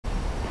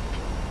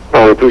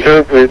Charlie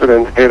 273 to the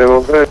indicator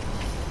on the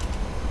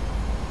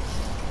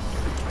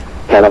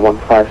Gala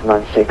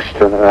 1596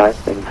 to the right,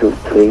 heading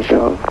 230.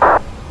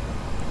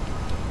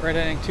 Right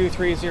heading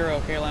 230,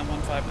 KLM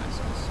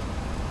 1596.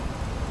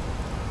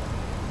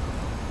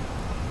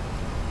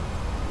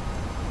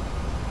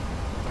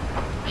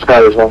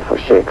 Sky is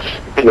 146,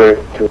 clear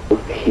to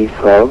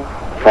Heathrow,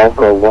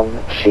 Falco 1,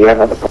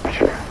 Sierra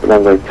departure,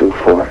 runway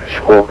 24,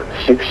 squawk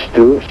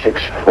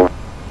 6264.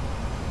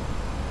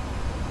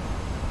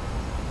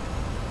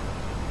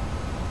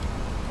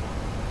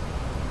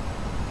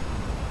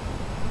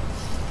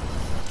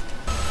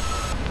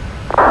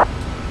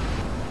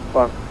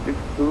 Squawk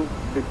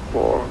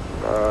 6264,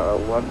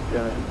 1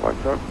 Janet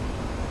departure,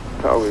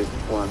 tower is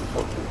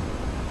 146.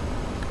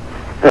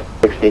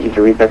 Need you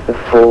to repeat the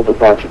full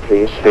departure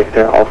please.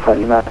 Victor Alpha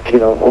Lima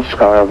Kilo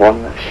Oscar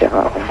 1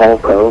 Sierra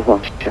Volco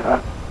 1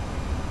 Sierra.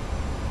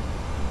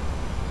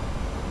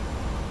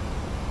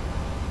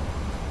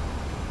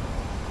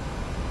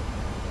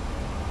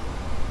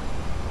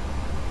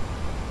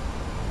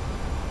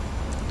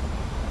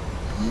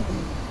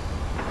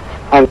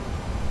 I'm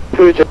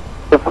through to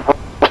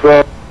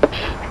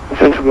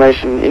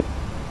information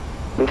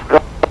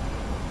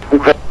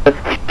request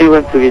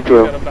C1 to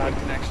Heathrow. Got a bad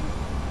connection.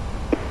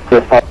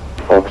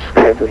 Folks,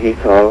 clear to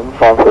Heathrow,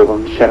 Falco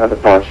 1 Sierra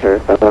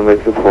departure, runway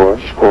 24,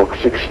 squawk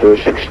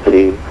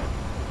 6263.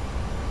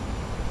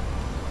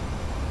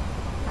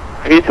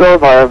 Heathrow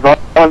via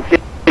 1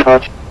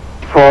 departure,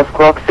 4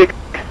 squawk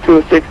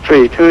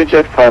 6263, 2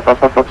 jet 5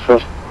 Alpha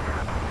Foxtrot.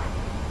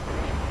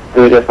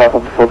 2 jet 5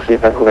 Alpha Fox,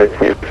 if I correct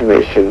the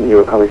information, you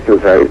are coming through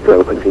very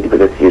broken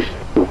visibility.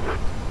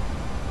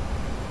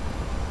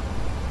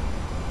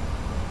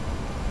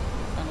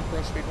 Final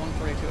approach speed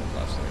 142 at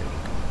plus 3.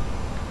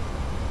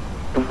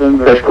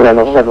 First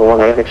Colonel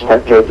 718,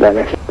 extend gate line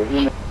exit.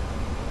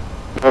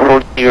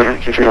 Road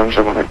here,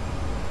 6178.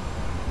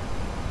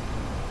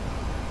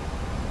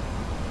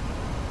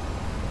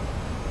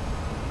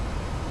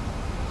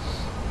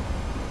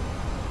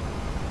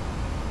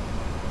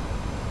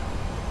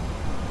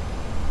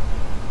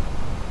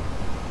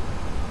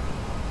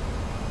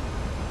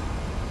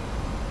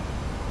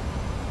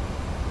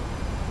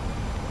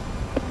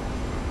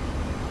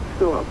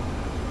 Still up.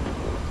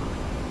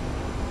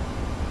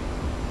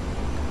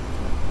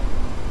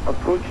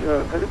 Approach,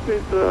 can you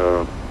please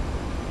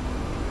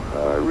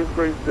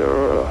rephrase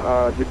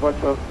the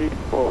departure speed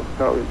for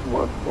tower is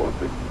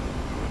 146?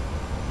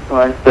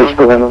 First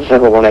Colonel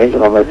 718,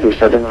 runway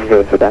 27,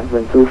 clear to that,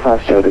 wind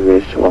 250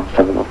 degrees,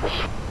 17 knots.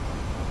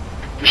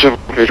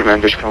 7 man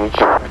discount.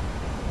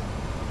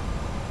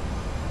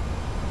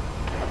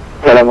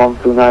 KLM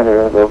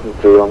 129, welcome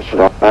to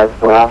Amsterdam,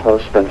 Bravo,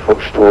 spend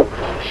Foxtrot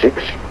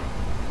 6.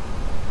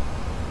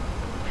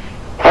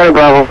 Hi,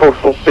 Bravo,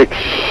 Foxtrot 6.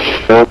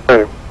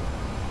 Okay.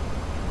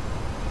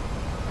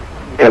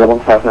 KLM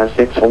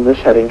 1596 on this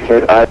heading,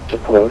 cleared ILS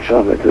approach,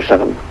 runway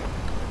 27.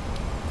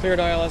 Cleared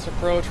ILS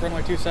approach,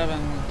 runway 27,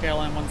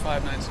 KLM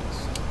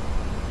 1596.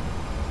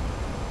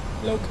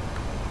 Loc.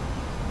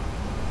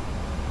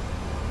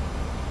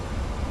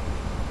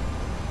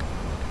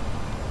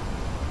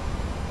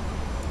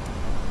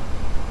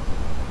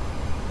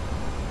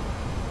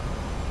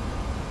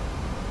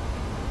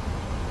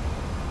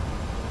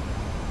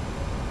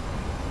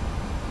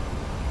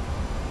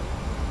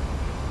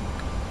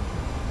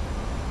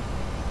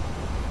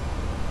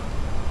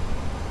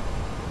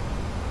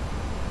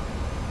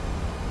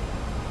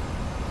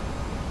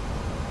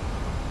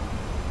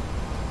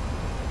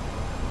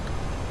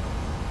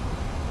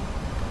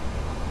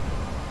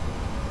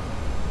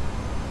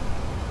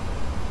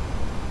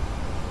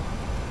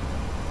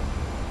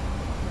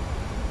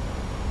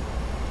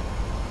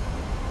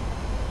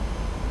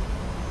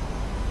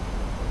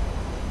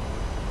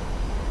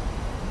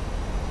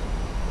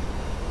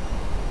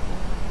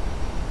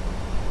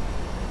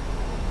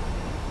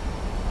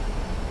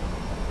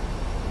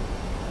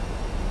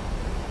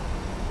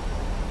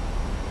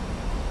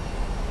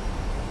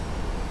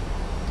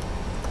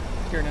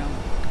 Gear down.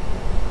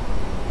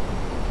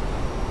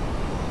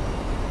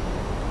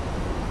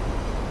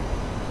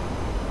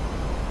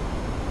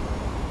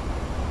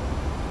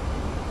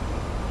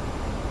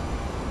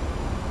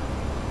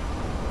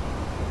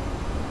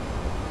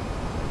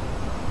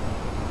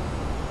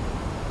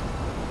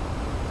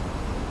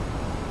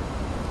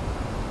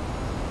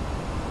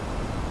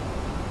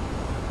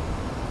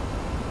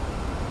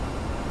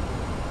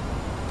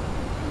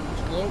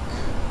 Loc.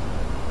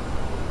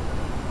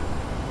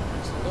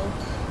 There's Loc.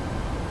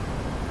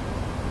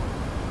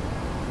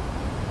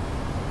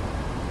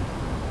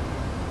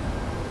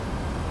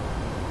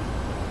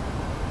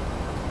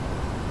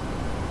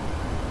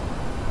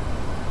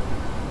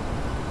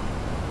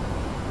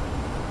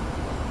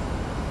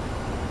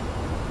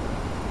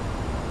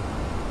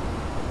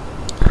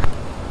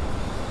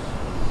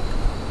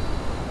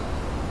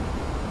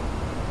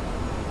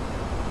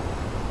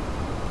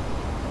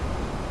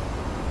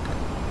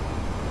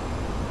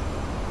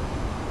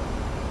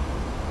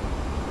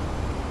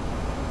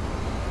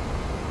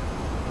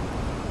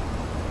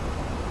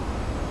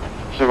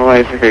 Civil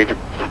aviator.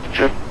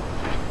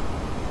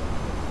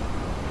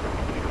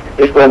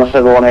 Disclaimer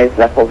 718,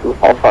 left to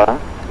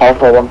Alpha,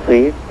 Alpha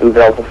 13, to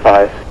Delta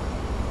 5.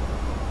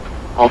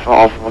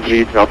 Alpha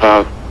 13,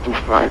 Delta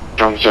 25,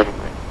 John 7.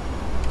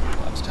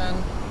 Flaps 10.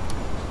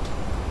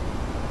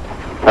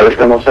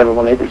 Disclaimer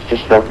 718, it's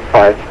just Delta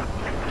 5,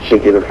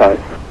 singular 5.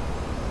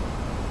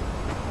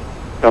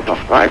 Delta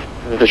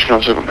 5,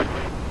 additional 7. There's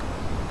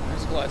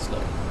a glide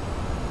slope.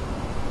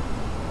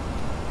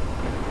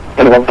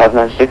 And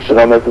 1596,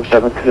 runway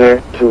 27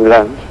 clear to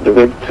land. The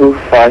wind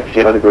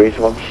 250 degrees,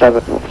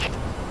 17 knots.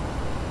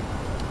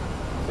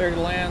 Clear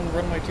to land,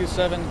 runway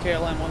 27,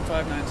 KLM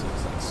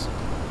 1596. Thanks.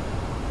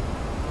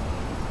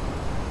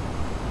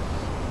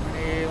 We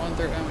need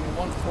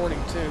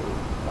 142,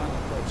 final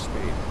approach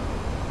speed.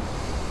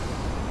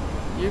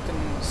 You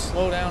can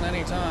slow down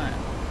anytime.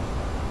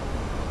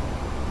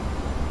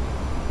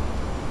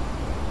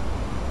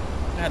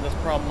 I had this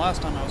problem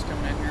last time I was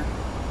coming in here.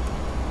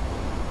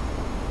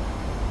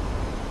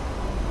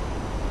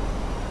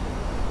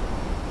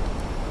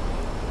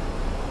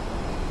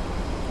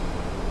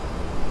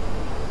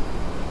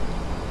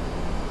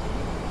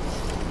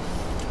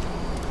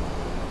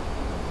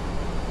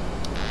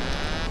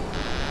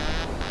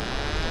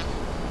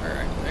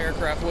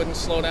 Aircraft wouldn't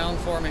slow down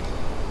for me.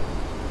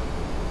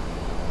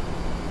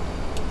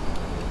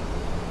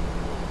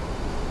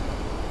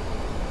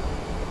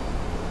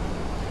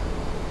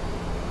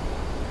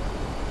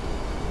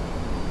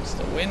 It's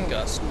the wind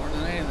gust more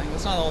than anything.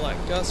 It's not all that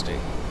gusty.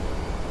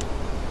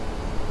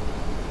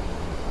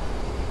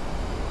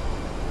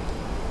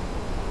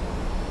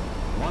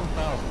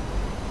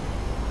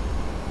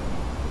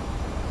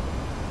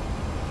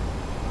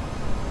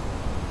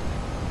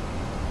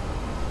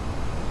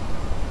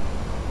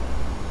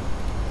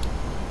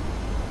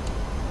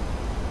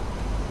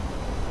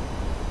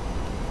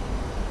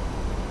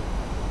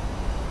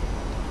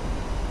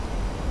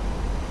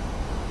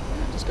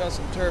 Got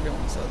some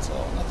turbulence, that's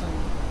all. Nothing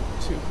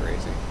too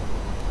crazy.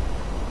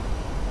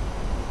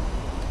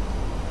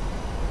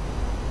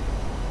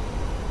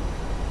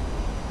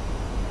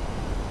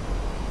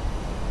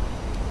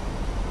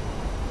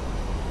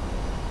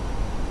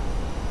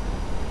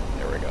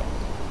 There we go.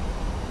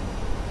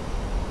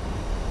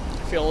 I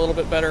feel a little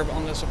bit better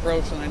on this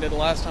approach than I did the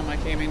last time I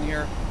came in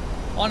here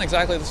on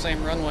exactly the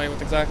same runway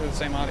with exactly the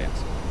same audience.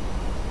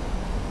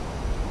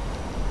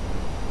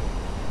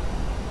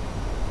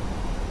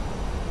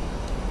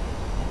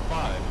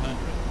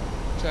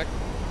 Check.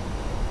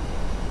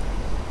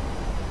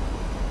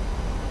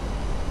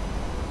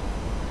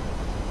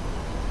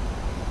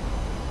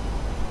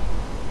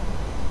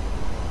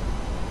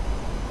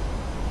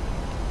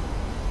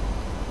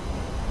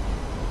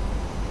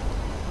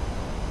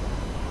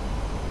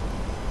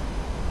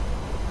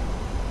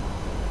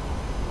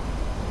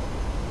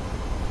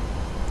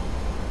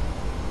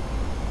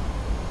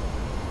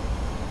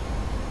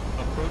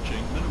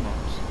 Approaching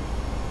minimums.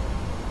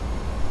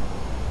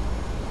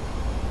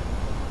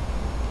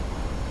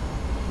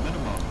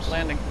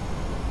 Landing.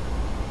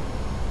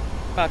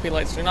 Copy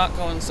lights do not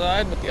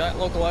coincide with the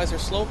localizer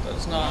slope. That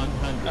is not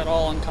 100. at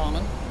all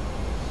uncommon.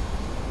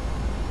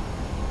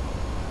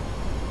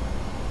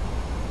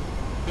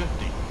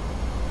 50,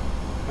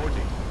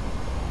 40,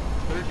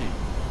 30,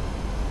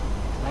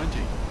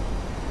 20,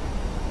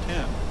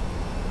 10.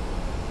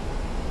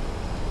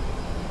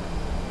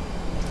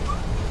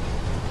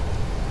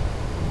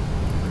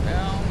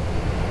 Down.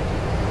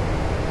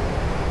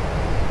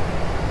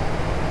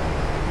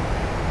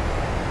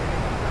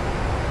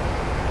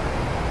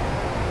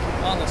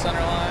 On the center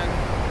line.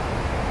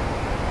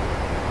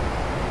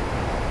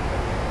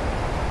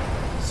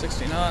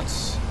 60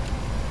 knots.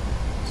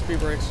 Speed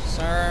brakes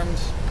disarmed.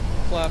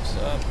 Flaps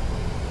up.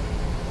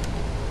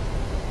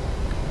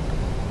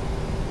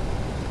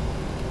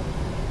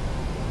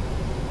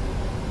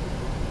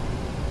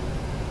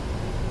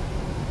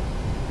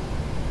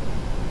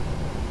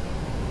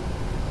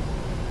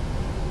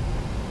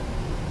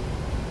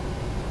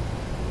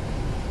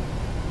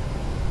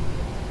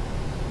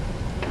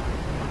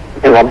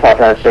 In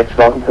 1596,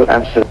 welcome to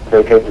Amsterdam,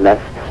 vacate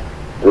left.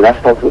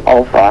 Left onto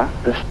Alpha,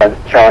 descend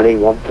Charlie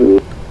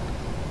 12.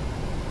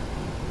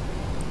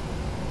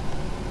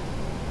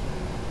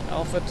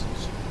 Alpha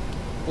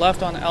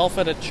left on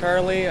Alpha to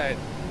Charlie.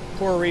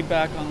 Poor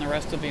readback on the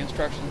rest of the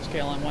instructions.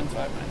 KLM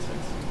 1596.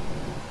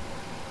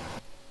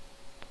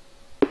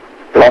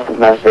 Left of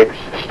 96,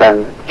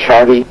 stand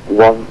Charlie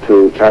 1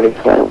 to Charlie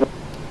 12.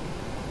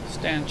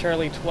 Stand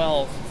Charlie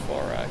 12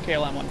 for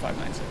KLM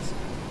 1596.